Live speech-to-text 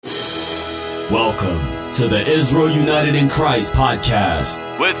Welcome to the Israel United in Christ podcast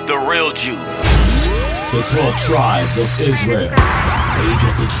with the real Jew. The 12 tribes of Israel. They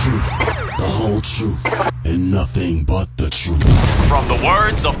get the truth, the whole truth, and nothing but the truth. From the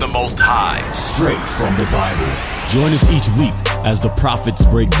words of the Most High, straight from the Bible. Join us each week as the prophets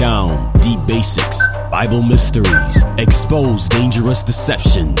break down deep basics, Bible mysteries, expose dangerous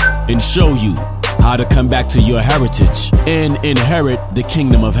deceptions, and show you how to come back to your heritage and inherit the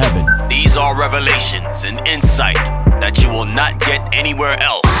kingdom of heaven. These are revelations and insight that you will not get anywhere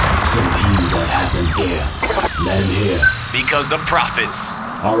else. So he that hath an ear, let him hear. Because the prophets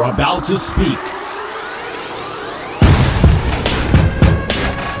are about to speak.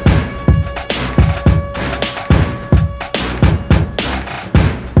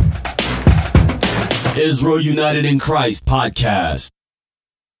 Israel United in Christ podcast.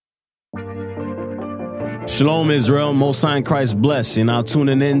 Shalom, Israel. Most High in Christ bless. You're now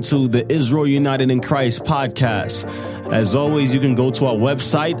tuning in to the Israel United in Christ podcast. As always, you can go to our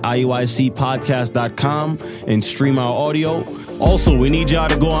website, iuicpodcast.com, and stream our audio. Also, we need y'all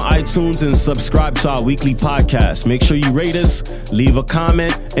to go on iTunes and subscribe to our weekly podcast. Make sure you rate us, leave a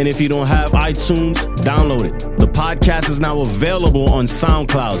comment, and if you don't have iTunes, download it. The podcast is now available on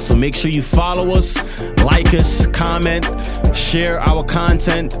SoundCloud, so make sure you follow us, like us, comment, share our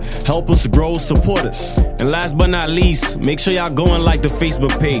content, help us grow, support us. And last but not least, make sure y'all go and like the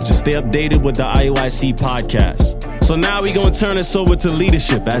Facebook page to stay updated with the IUIC podcast. So now we're going to turn this over to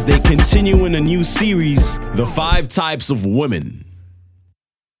leadership as they continue in a new series, The 5 Types of Women.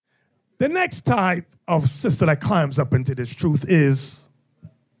 The next type of sister that climbs up into this truth is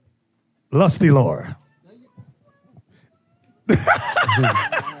Lusty Laura.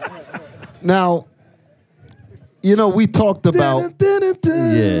 Now, you know, we talked about...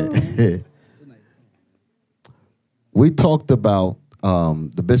 We talked about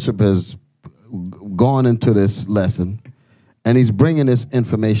the bishop has gone into this lesson, and he's bringing this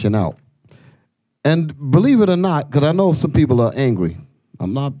information out. And believe it or not, because I know some people are angry.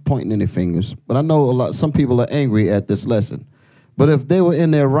 I'm not pointing any fingers, but I know some people are angry at this lesson. But if they were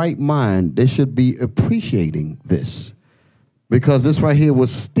in their right mind, they should be appreciating this, because this right here will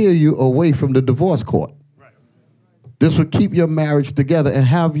steer you away from the divorce court. This will keep your marriage together and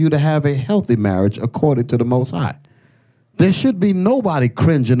have you to have a healthy marriage according to the Most High. There should be nobody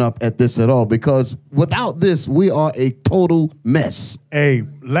cringing up at this at all, because without this, we are a total mess. Hey,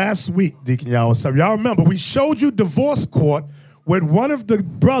 last week, Deacon y'all remember, we showed you divorce court with one of the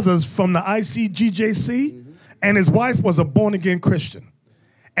brothers from the ICGJC, and his wife was a born-again Christian.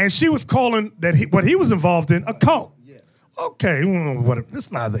 And she was calling what he was involved in a cult. Okay,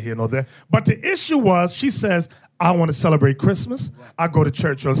 it's neither here nor there. But the issue was, she says, I want to celebrate Christmas. I go to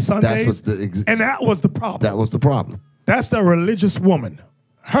church on Sundays. And that was the problem. That was the problem. That's the religious woman,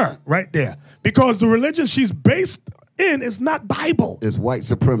 her right there. Because the religion she's based in is not Bible. It's white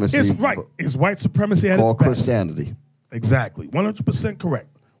supremacy. It's right. It's white supremacy at called its best. Christianity. Exactly. 100% correct.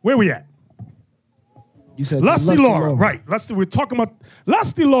 Where we at? You said Lusty Laura. Right. We're talking about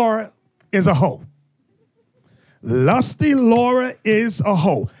Lusty Laura is a hoe. Lusty Laura is a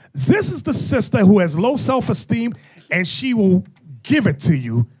hoe. This is the sister who has low self-esteem, and she will give it to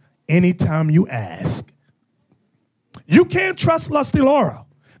you anytime you ask. You can't trust Lusty Laura.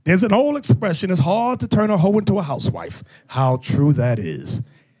 There's an old expression, it's hard to turn a hoe into a housewife. How true that is.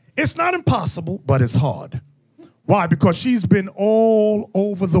 It's not impossible, but it's hard. Why? Because she's been all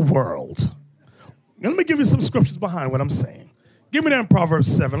over the world. Now, let me give you some scriptures behind what I'm saying. Give me that in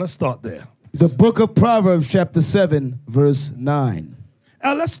Proverbs 7. Let's start there. The book of Proverbs, chapter 7, verse 9.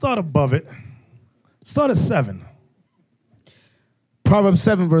 Let's start above it. Start at 7. Proverbs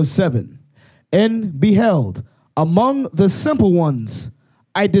 7, verse 7. And beheld, among the simple ones,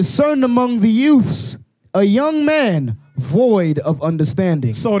 I discerned among the youths a young man void of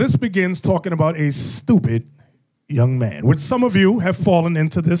understanding. So this begins talking about a stupid young man, which some of you have fallen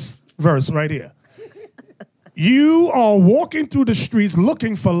into this verse right here. You are walking through the streets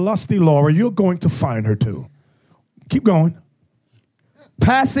looking for Lusty Laura. You're going to find her too. Keep going.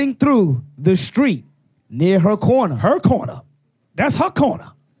 Passing through the street near her corner. Her corner. That's her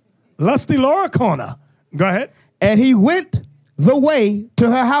corner. Lusty Laura corner. Go ahead. And he went the way to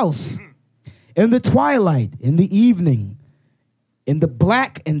her house in the twilight, in the evening, in the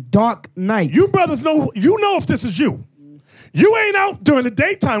black and dark night. You brothers know if this is you. You ain't out during the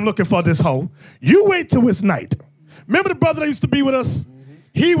daytime looking for this hoe. You wait till it's night. Remember the brother that used to be with us?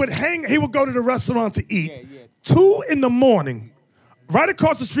 He would go to the restaurant to eat. 2 a.m, right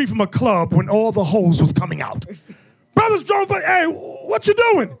across the street from a club when all the hoes was coming out. Brothers drove by, hey, what you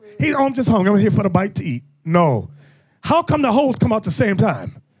doing? I'm just hungry. I'm here for the bite to eat. No. How come the hoes come out the same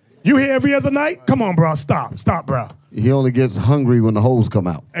time? You here every other night? Come on, bro. Stop, bro. He only gets hungry when the hoes come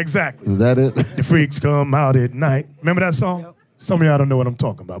out. Exactly. Is that it? The freaks come out at night. Remember that song? Yep. Some of y'all don't know what I'm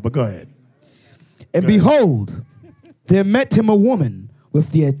talking about, but go ahead. And behold, there met him a woman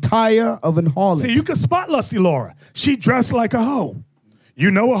with the attire of an harlot. See, you can spot Lusty Laura. She dressed like a hoe.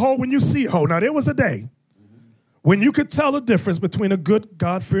 You know a hoe when you see a hoe. Now, there was a day when you could tell the difference between a good,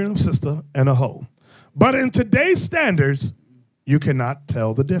 God-fearing sister and a hoe. But in today's standards, you cannot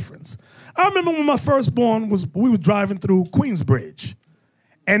tell the difference. I remember when my firstborn we were driving through Queensbridge,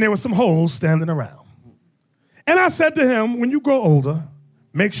 and there were some hoes standing around. And I said to him, when you grow older,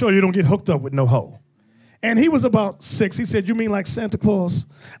 make sure you don't get hooked up with no hoe. And he was about 6. He said, you mean like Santa Claus?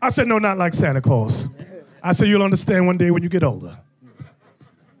 I said, no, not like Santa Claus. I said, you'll understand one day when you get older.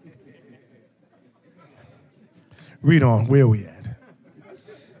 Read on. Where are we at?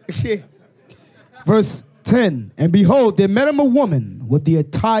 Verse 10. And behold, there met him a woman with the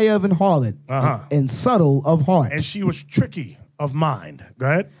attire of an harlot and subtle of heart. And she was tricky of mind. Go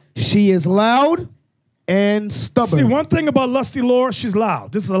ahead. She is loud and stubborn. See, one thing about Lusty Laura, she's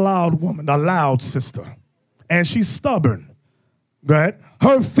loud. This is a loud woman, a loud sister. And she's stubborn. Go ahead.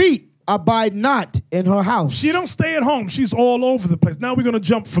 Her feet abide not in her house. She don't stay at home. She's all over the place. Now we're going to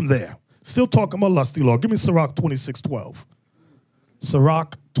jump from there. Still talking about Lusty Laura. Give me Sirach 26:12.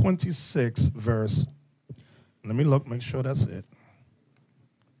 Sirach 26, verse. Let me look, make sure that's it.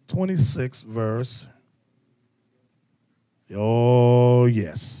 26, verse. Oh,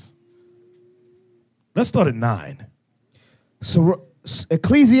 yes. Let's start at 9.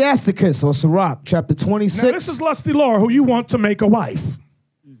 Ecclesiasticus or Sirach, chapter 26. Now, this is Lusty Laura, who you want to make a wife.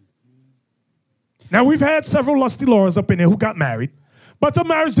 Now, we've had several Lusty Lauras up in there who got married, but the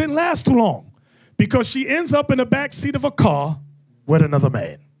marriage didn't last too long because she ends up in the back seat of a car with another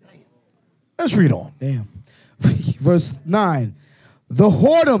man. Let's read on. Damn. Verse 9. The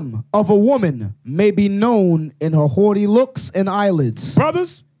whoredom of a woman may be known in her haughty looks and eyelids.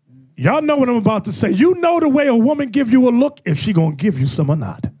 Brothers, y'all know what I'm about to say. You know the way a woman give you a look if she gonna give you some or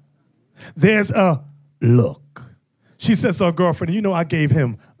not. There's a look. She says to her girlfriend, you know I gave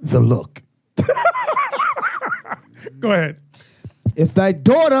him the look. Go ahead. If thy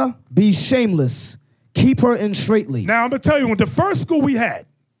daughter be shameless, keep her in straitly. Now, I'm going to tell you, when the first school we had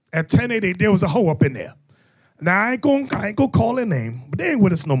at 1088, there was a hoe up in there. Now, I ain't gonna call her name, but they ain't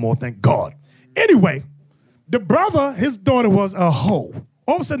with us no more, thank God. Anyway, the brother, his daughter was a hoe.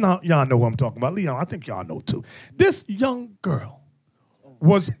 All of a sudden, now, y'all know what I'm talking about. Leon, I think y'all know too. This young girl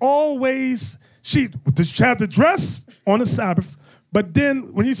was always, she had the dress on the Sabbath, but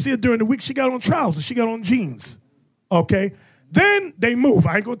then when you see her during the week, she got on trousers, she got on jeans, okay? Then they move.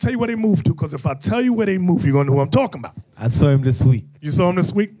 I ain't going to tell you where they moved to, because if I tell you where they moved, you're going to know who I'm talking about. I saw him this week. You saw him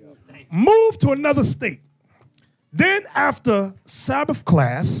this week? Moved to another state. Then after Sabbath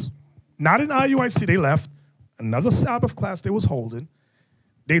class, not in IUIC, they left, another Sabbath class they was holding,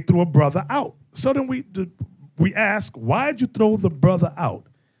 they threw a brother out. So then we asked, why'd you throw the brother out?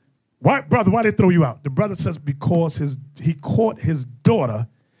 Why, brother, why'd they throw you out? The brother says, because he caught his daughter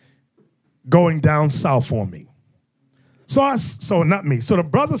going down south on me. So not me. So the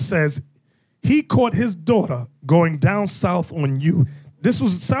brother says he caught his daughter going down south on you. This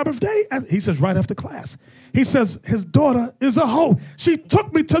was Sabbath day? He says right after class. He says his daughter is a hoe. She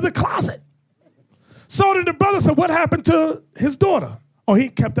took me to the closet. So then the brother said, what happened to his daughter? Oh, he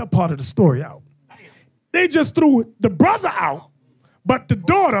kept that part of the story out. They just threw the brother out, but the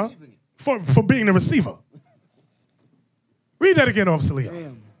daughter for being the receiver. Read that again, Officer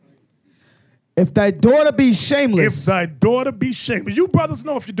Leon. If thy daughter be shameless. If thy daughter be shameless. You brothers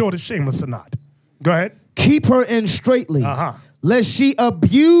know if your daughter's shameless or not. Go ahead. Keep her in straitly. Lest she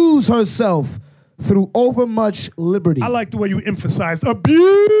abuse herself through overmuch liberty. I like the way you emphasize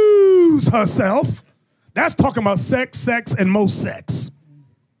abuse herself. That's talking about sex, and most sex.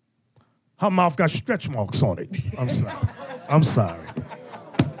 Her mouth got stretch marks on it. I'm sorry.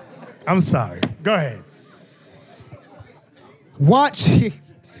 I'm sorry. Go ahead.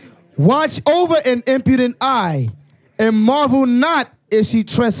 Watch over an impudent eye, and marvel not if she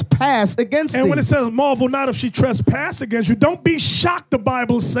trespass against thee. And when it says marvel not if she trespass against you, don't be shocked, the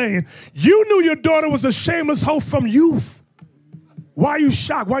Bible is saying. You knew your daughter was a shameless hoe from youth. Why are you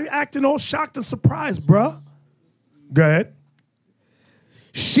shocked? Why are you acting all shocked and surprised, bruh? Go ahead.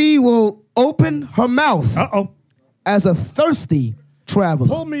 She will open her mouth as a thirsty traveler.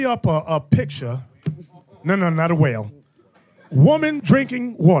 Pull me up a picture. No, not a whale. Woman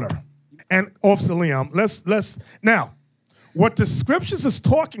drinking water. And Officer Leon, let's now, what the scriptures is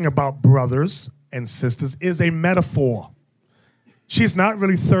talking about, brothers and sisters, is a metaphor. She's not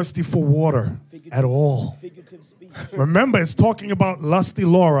really thirsty for water at all. Remember, it's talking about lusty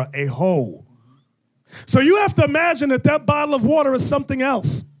Laura, a hoe. So you have to imagine that bottle of water is something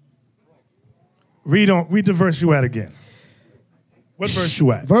else. Read the verse you at again. What verse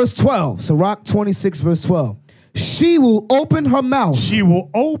you at? Verse 12. Sirach 26, verse 12. She will open her mouth. She will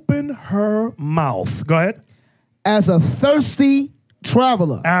open her mouth. Go ahead. As a thirsty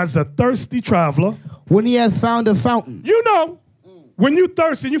traveler. As a thirsty traveler. When he has found a fountain. You know, when you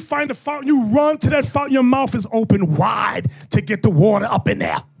thirst and you find a fountain, you run to that fountain, your mouth is open wide to get the water up in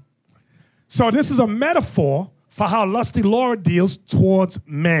there. So this is a metaphor for how lusty Laura deals towards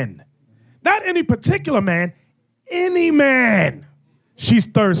men. Not any particular man, any man. She's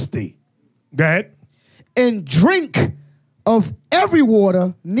thirsty. Go ahead. And drink of every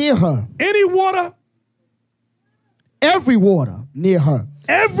water near her. Any water? Every water near her.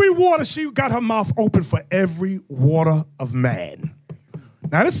 Every water, she got her mouth open for every water of man.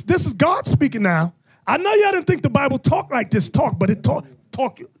 Now, this is God speaking now. I know y'all didn't think the Bible talk like this talk, but it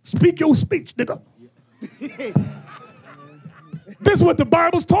speak your speech, nigga. This is what the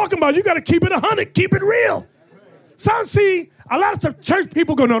Bible's talking about. You got to keep it 100, keep it real. See, a lot of church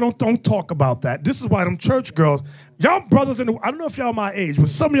people go, no, don't talk about that. This is why them church girls, y'all brothers, I don't know if y'all my age, but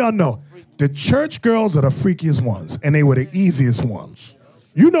some of y'all know, the church girls are the freakiest ones, and they were the easiest ones.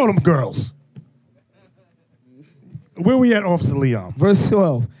 You know them girls. Where we at, Officer Leon? Verse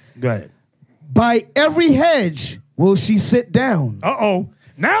 12. Go ahead. By every hedge will she sit down. Uh-oh.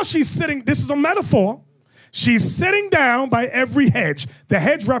 Now she's sitting, this is a metaphor. She's sitting down by every hedge. The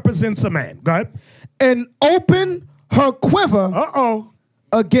hedge represents a man. Go ahead. And open her quiver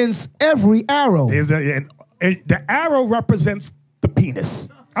against every arrow. And the arrow represents the penis.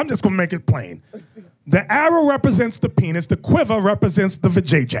 I'm just going to make it plain. The arrow represents the penis. The quiver represents the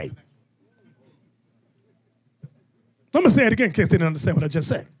vajayjay. I'm going to say it again in case they didn't understand what I just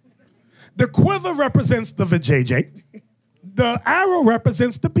said. The quiver represents the vajayjay. The arrow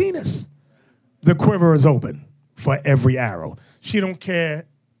represents the penis. The quiver is open for every arrow. She don't care.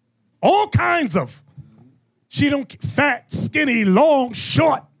 All kinds of. She don't fat, skinny, long,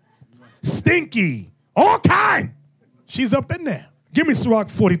 short, stinky, all kind. She's up in there. Give me Sirach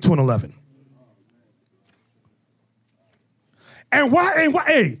 42 and 11. And why,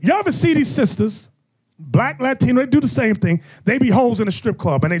 hey, y'all ever see these sisters, black, Latino, they do the same thing. They be hoes in a strip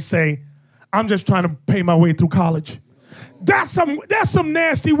club and they say, I'm just trying to pay my way through college. That's some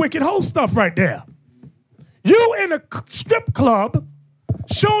nasty, wicked hoe stuff right there. You in a strip club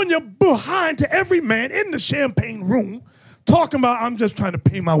showing your behind to every man in the champagne room, talking about, I'm just trying to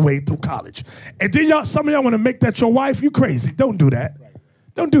pay my way through college. And then some of y'all want to make that your wife? You crazy. Don't do that.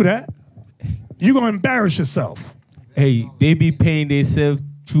 Don't do that. You're going to embarrass yourself. Hey, they be paying themselves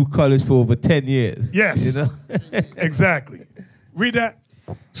through college for over 10 years. Yes. You know? Exactly. Read that.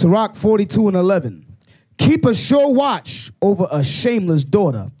 Sirach 42 and 11. Keep a sure watch over a shameless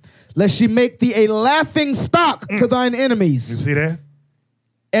daughter, lest she make thee a laughing stock to thine enemies. You see that?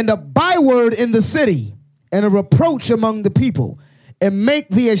 And a byword in the city, and a reproach among the people, and make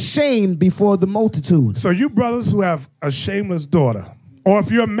thee ashamed before the multitude. So you brothers who have a shameless daughter, or if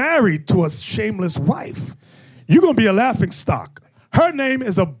you're married to a shameless wife, you're going to be a laughing stock. Her name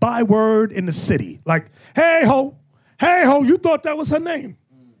is a byword in the city. Like, hey ho, you thought that was her name.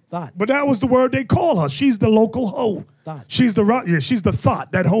 Thought. But that was the word they call her. She's the local hoe. Thought. She's the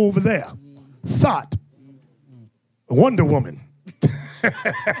thought, that hoe over there. Thought. Wonder Woman.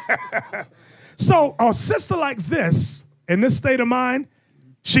 So a sister like this, in this state of mind,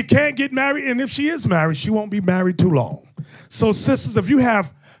 she can't get married, and if she is married, she won't be married too long. So sisters, if you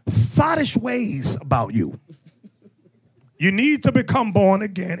have thoughtish ways about you, you need to become born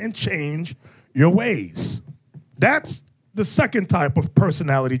again and change your ways. That's the second type of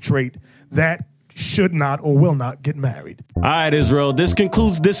personality trait that should not or will not get married. All right, Israel, this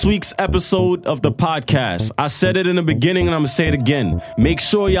concludes this week's episode of the podcast. I said it in the beginning and I'm going to say it again. Make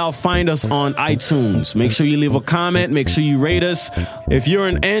sure y'all find us on iTunes. Make sure you leave a comment. Make sure you rate us. If you're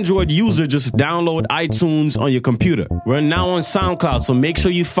an Android user, just download iTunes on your computer. We're now on SoundCloud, so make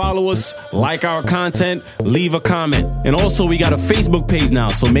sure you follow us, like our content, leave a comment. And also, we got a Facebook page now,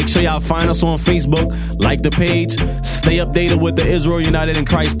 so make sure y'all find us on Facebook, like the page, stay updated with the Israel United in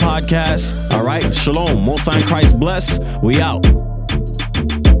Christ podcast. All right, shalom, Most High in Christ bless. We out.